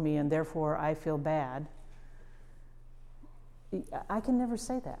power over me and therefore I feel bad, I can never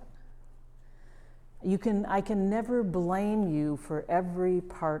say that. I can never blame you for every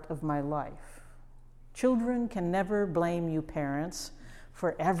part of my life. Children can never blame you, parents,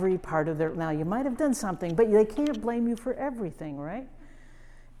 for every part of their... Now, you might have done something, but they can't blame you for everything, right?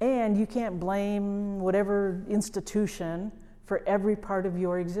 And you can't blame whatever institution for every part of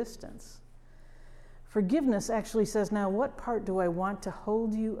your existence. Forgiveness actually says, now, what part do I want to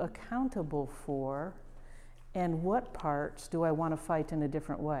hold you accountable for? And what parts do I want to fight in a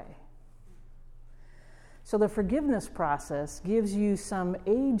different way? So the forgiveness process gives you some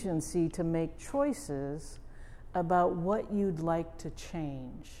agency to make choices about what you'd like to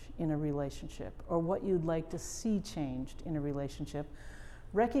change in a relationship or what you'd like to see changed in a relationship,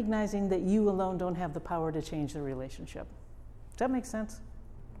 recognizing that you alone don't have the power to change the relationship. Does that make sense?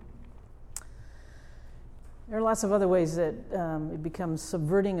 There are lots of other ways that it becomes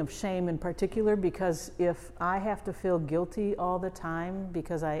subverting of shame in particular, because if I have to feel guilty all the time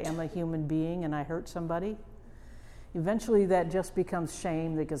because I am a human being and I hurt somebody, eventually that just becomes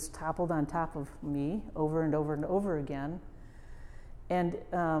shame that gets toppled on top of me over and over and over again. and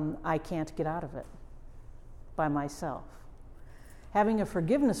I can't get out of it by myself. Having a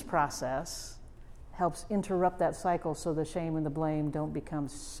forgiveness process helps interrupt that cycle so the shame and the blame don't become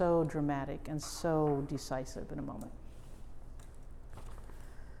so dramatic and so decisive in a moment.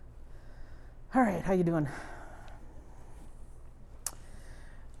 All right, how you doing?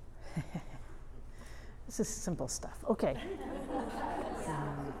 This is simple stuff. Okay.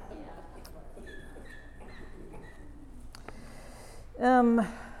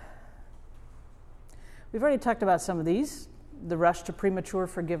 We've already talked about some of these. The rush to premature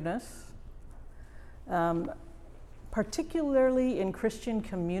forgiveness. Particularly in Christian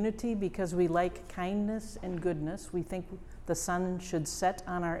community, because we like kindness and goodness. We think the sun should set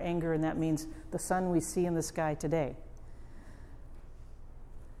on our anger, and that means the sun we see in the sky today.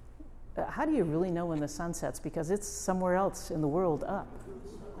 How do you really know when the sun sets? Because it's somewhere else in the world up.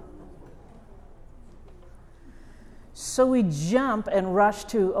 So we jump and rush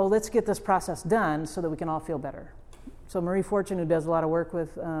to, let's get this process done so that we can all feel better. So Marie Fortune, who does a lot of work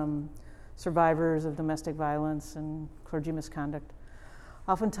with survivors of domestic violence and clergy misconduct,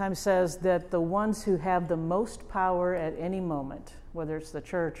 oftentimes says that the ones who have the most power at any moment, whether it's the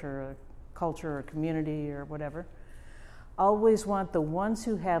church or a culture or community or whatever, always want the ones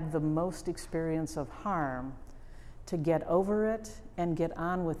who have the most experience of harm to get over it and get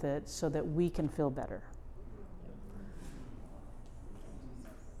on with it so that we can feel better.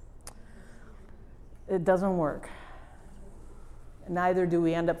 It doesn't work. Neither do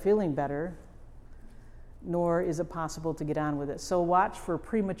we end up feeling better, nor is it possible to get on with it. So watch for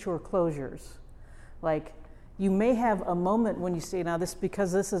premature closures. Like, you may have a moment when you say, now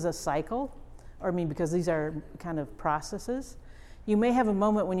because this is a cycle, because these are kind of processes, you may have a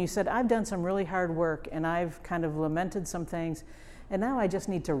moment when you said, I've done some really hard work and I've kind of lamented some things, and now I just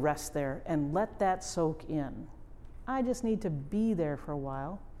need to rest there and let that soak in. I just need to be there for a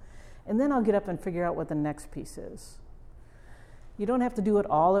while, and then I'll get up and figure out what the next piece is. You don't have to do it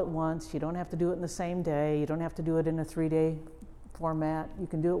all at once. You don't have to do it in the same day. You don't have to do it in a 3-day format. You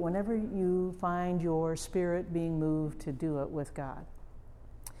can do it whenever you find your spirit being moved to do it with God.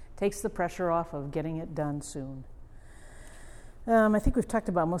 Takes the pressure off of getting it done soon. I think we've talked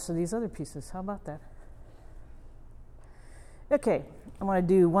about most of these other pieces. How about that? Okay, I'm going to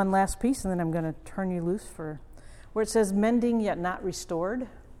do one last piece, and then I'm going to turn you loose for where it says mending yet not restored.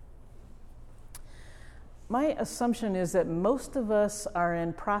 My assumption is that most of us are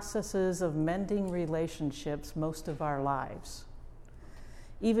in processes of mending relationships most of our lives,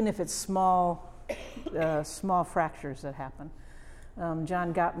 even if it's small fractures that happen.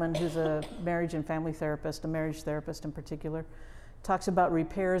 John Gottman, who's a marriage and family therapist, a marriage therapist in particular, talks about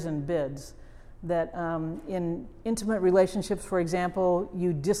repairs and bids. That in intimate relationships, for example,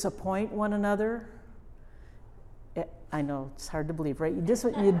 you disappoint one another. I know, it's hard to believe, right?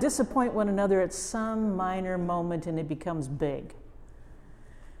 You disappoint one another at some minor moment and it becomes big.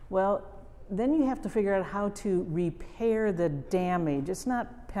 Well, then you have to figure out how to repair the damage. It's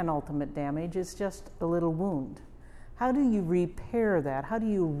not penultimate damage, it's just a little wound. How do you repair that? How do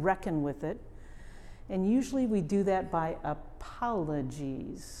you reckon with it? And usually we do that by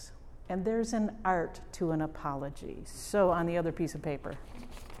apologies. And there's an art to an apology. So on the other piece of paper.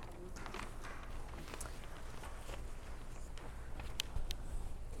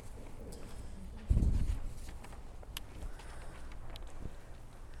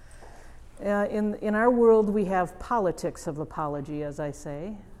 In our world, we have politics of apology, as I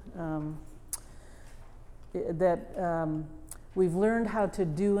say, we've learned how to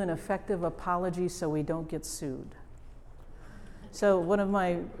do an effective apology so we don't get sued. So one of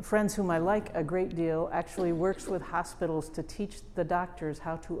my friends whom I like a great deal actually works with hospitals to teach the doctors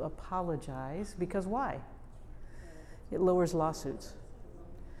how to apologize, because why? It lowers lawsuits.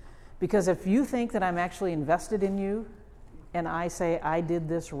 Because if you think that I'm actually invested in you, and I say I did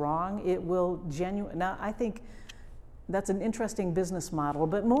this wrong, it will genuinely. Now, I think that's an interesting business model,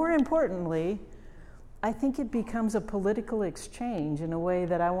 but more importantly, I think it becomes a political exchange in a way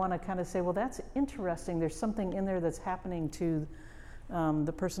that I want to kind of say, well, that's interesting. There's something in there that's happening to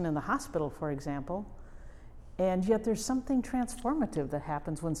the person in the hospital, for example, and yet there's something transformative that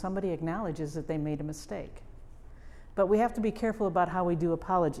happens when somebody acknowledges that they made a mistake. But we have to be careful about how we do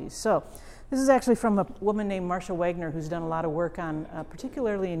apologies. So this is actually from a woman named Marshall Wagner, who's done a lot of work on,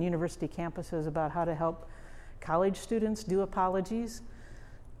 particularly in university campuses, about how to help college students do apologies.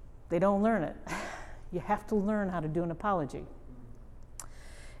 They don't learn it. You have to learn how to do an apology.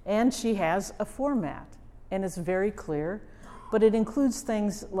 And she has a format, and it's very clear, but it includes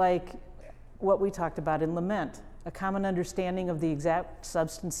things like what we talked about in lament, a common understanding of the exact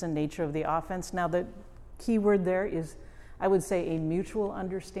substance and nature of the offense. Now, the key word there is I would say a mutual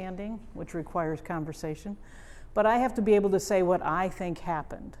understanding, which requires conversation. But I have to be able to say what I think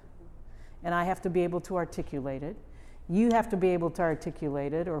happened. And I have to be able to articulate it. You have to be able to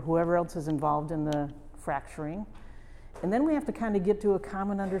articulate it, or whoever else is involved in the fracturing. And then we have to kind of get to a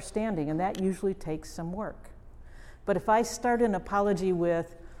common understanding, and that usually takes some work. But if I start an apology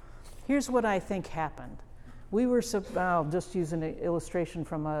with, here's what I think happened. I'll just use an illustration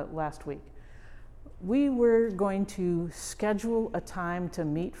from last week. We were going to schedule a time to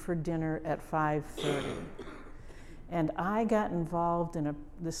meet for dinner at 5:30. And I got involved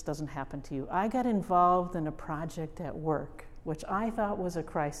this doesn't happen to you, I got involved in a project at work, which I thought was a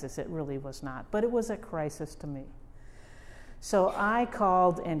crisis. It really was not, but it was a crisis to me. So I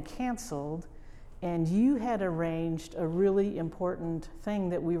called and canceled, and you had arranged a really important thing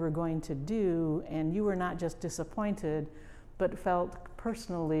that we were going to do, and you were not just disappointed, but felt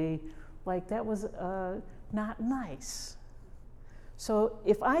personally like that was not nice. So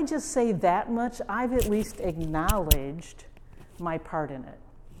if I just say that much, I've at least acknowledged my part in it.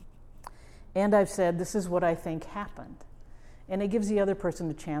 And I've said, this is what I think happened. And it gives the other person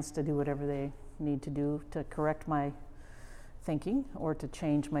a chance to do whatever they need to do to correct my thinking or to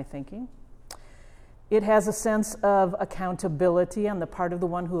change my thinking. It has a sense of accountability on the part of the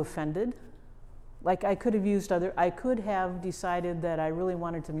one who offended. Like I could have decided that I really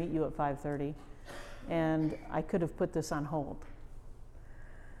wanted to meet you at 5:30, and I could have put this on hold.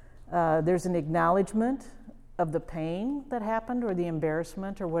 There's an acknowledgement of the pain that happened or the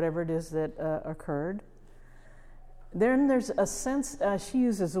embarrassment or whatever it is that occurred. Then there's a sense, she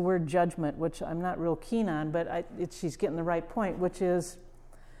uses the word judgment, which I'm not real keen on, but she's getting the right point, which is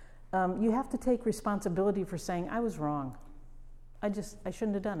you have to take responsibility for saying, I was wrong. I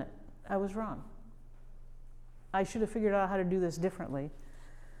shouldn't have done it. I was wrong. I should have figured out how to do this differently.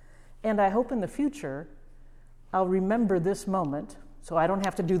 And I hope in the future I'll remember this moment so I don't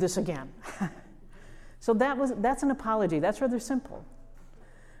have to do this again. So that's an apology. That's rather simple.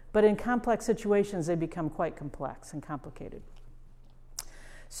 But in complex situations, they become quite complex and complicated.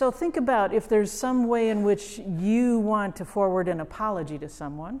 So think about if there's some way in which you want to forward an apology to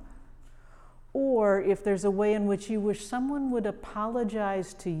someone, or if there's a way in which you wish someone would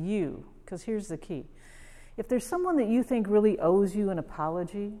apologize to you, because here's the key. If there's someone that you think really owes you an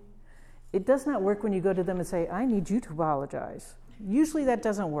apology, it does not work when you go to them and say, I need you to apologize. Usually that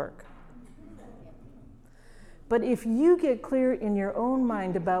doesn't work. But if you get clear in your own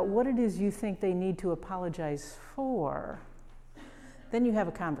mind about what it is you think they need to apologize for, then you have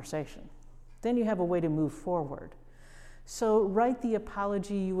a conversation. Then you have a way to move forward. So write the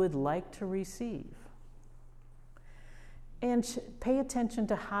apology you would like to receive. And pay attention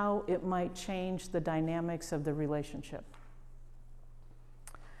to how it might change the dynamics of the relationship.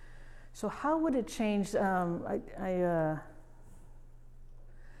 So how would it change?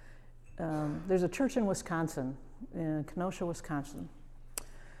 There's a church in Wisconsin, in Kenosha, Wisconsin,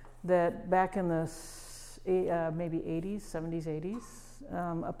 that back in the maybe 80s, 70s,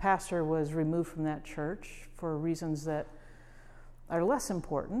 80s, a pastor was removed from that church for reasons that are less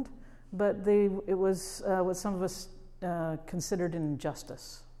important, but it was what some of us considered an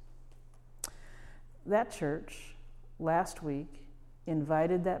injustice. That church last week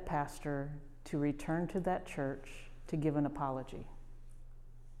invited that pastor to return to that church to give an apology.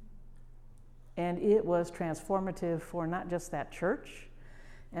 And it was transformative for not just that church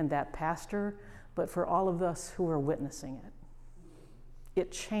and that pastor, but for all of us who were witnessing it.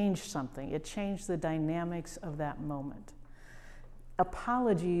 It changed something. It changed the dynamics of that moment.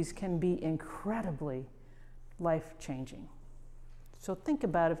 Apologies can be incredibly life-changing. So think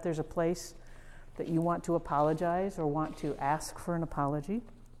about if there's a place that you want to apologize or want to ask for an apology.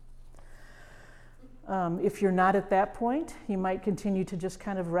 If you're not at that point, you might continue to just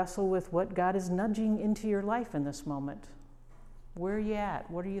kind of wrestle with what God is nudging into your life in this moment. Where are you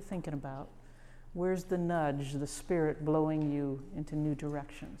at? What are you thinking about? Where's the nudge, the Spirit blowing you into new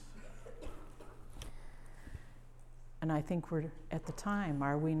directions? And I think we're at the time,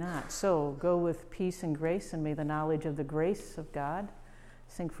 are we not? So go with peace and grace, and may the knowledge of the grace of God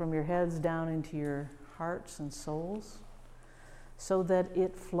sink from your heads down into your hearts and souls, so that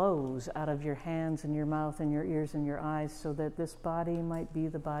it flows out of your hands and your mouth and your ears and your eyes, so that this body might be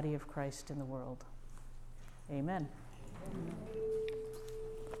the body of Christ in the world. Amen.